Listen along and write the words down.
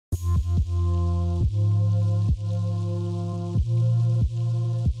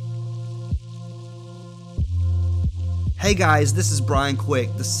Hey guys, this is Brian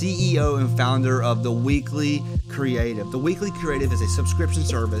Quick, the CEO and founder of The Weekly Creative. The Weekly Creative is a subscription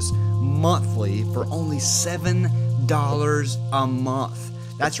service monthly for only $7 a month.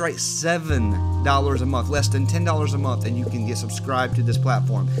 That's right, $7 a month, less than $10 a month, and you can get subscribed to this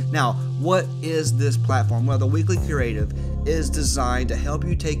platform. Now, what is this platform? Well, The Weekly Creative is designed to help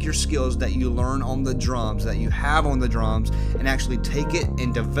you take your skills that you learn on the drums, that you have on the drums, and actually take it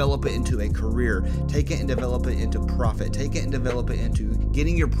and develop it into a career. Take it and develop it into profit. Take it and develop it into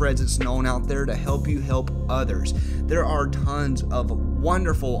getting your presence known out there to help you help others. There are tons of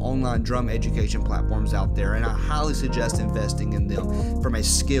wonderful online drum education platforms out there, and I highly suggest investing in them from a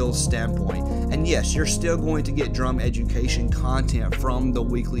skills standpoint. And yes, you're still going to get drum education content from The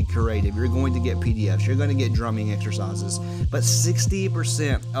Weekly Creative. You're going to get PDFs, you're going to get drumming exercises, but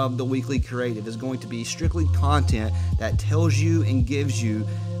 60% of The Weekly Creative is going to be strictly content that tells you and gives you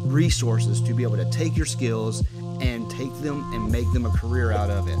resources to be able to take your skills and take them and make them a career out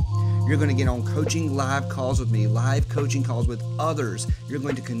of it. You're going to get on coaching live calls with me, live coaching calls with others. You're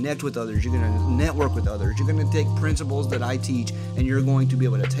going to connect with others. You're going to network with others. You're going to take principles that I teach, and you're going to be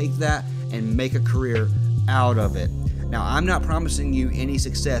able to take that and make a career out of it. Now, I'm not promising you any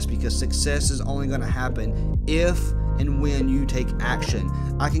success, because success is only going to happen if and when you take action.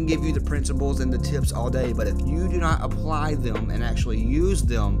 I can give you the principles and the tips all day, but if you do not apply them and actually use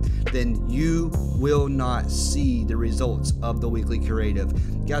them, then you will not see the results of The Weekly Creative.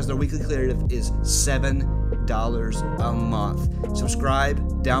 Guys, The Weekly Creative is $7 a month.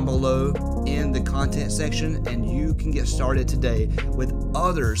 Subscribe down below in the content section, and you can get started today with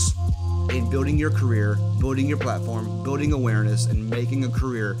others in building your career, building your platform, building awareness, and making a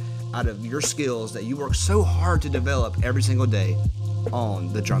career out of your skills that you work so hard to develop every single day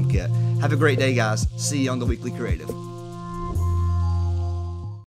on the drum kit. Have a great day, guys. See you on The Weekly Creative.